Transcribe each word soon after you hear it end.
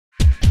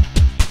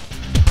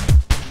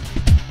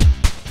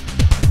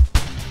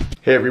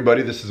Hey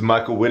everybody, this is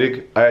Michael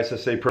Wittig,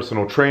 ISSA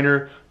personal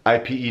trainer,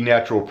 IPE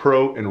Natural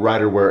Pro, and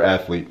RyderWear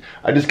athlete.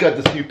 I just got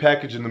this new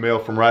package in the mail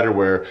from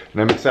RyderWear,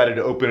 and I'm excited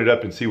to open it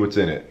up and see what's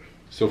in it.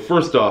 So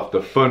first off,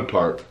 the fun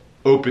part,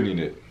 opening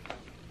it.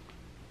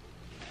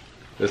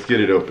 Let's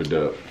get it opened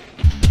up.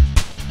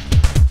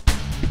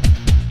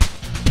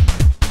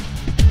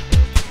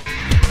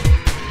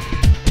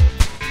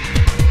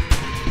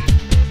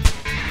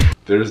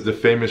 There's the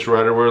famous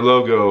RyderWear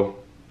logo.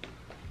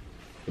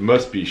 It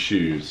must be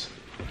shoes.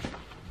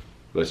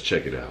 Let's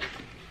check it out.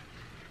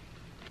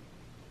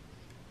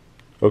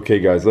 Okay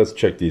guys, let's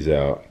check these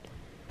out.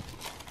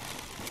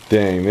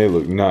 Dang, they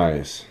look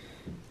nice.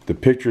 The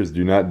pictures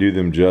do not do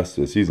them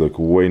justice. These look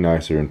way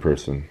nicer in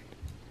person.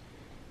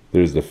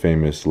 There's the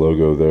famous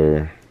logo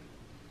there.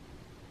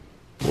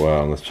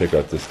 Wow, let's check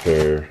out this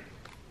pair.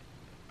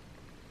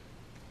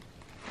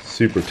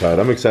 Super tight.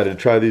 I'm excited to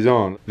try these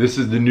on. This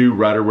is the new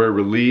RyderWear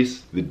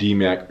release, the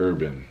D-Mak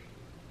Urban.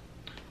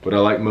 What I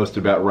like most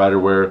about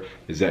RyderWear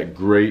is that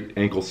great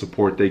ankle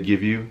support they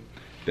give you,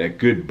 that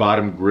good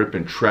bottom grip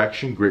and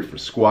traction, great for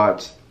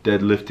squats,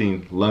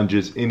 deadlifting,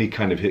 lunges, any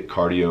kind of HIIT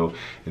cardio,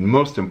 and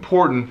most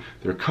important,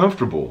 they're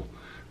comfortable.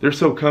 They're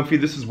so comfy.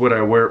 This is what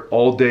I wear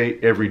all day,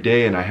 every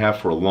day, and I have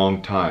for a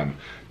long time.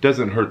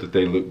 Doesn't hurt that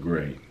they look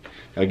great.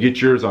 Now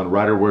get yours on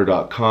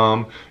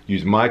RyderWear.com.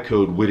 Use my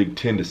code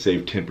WITTIG10 to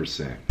save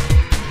 10%.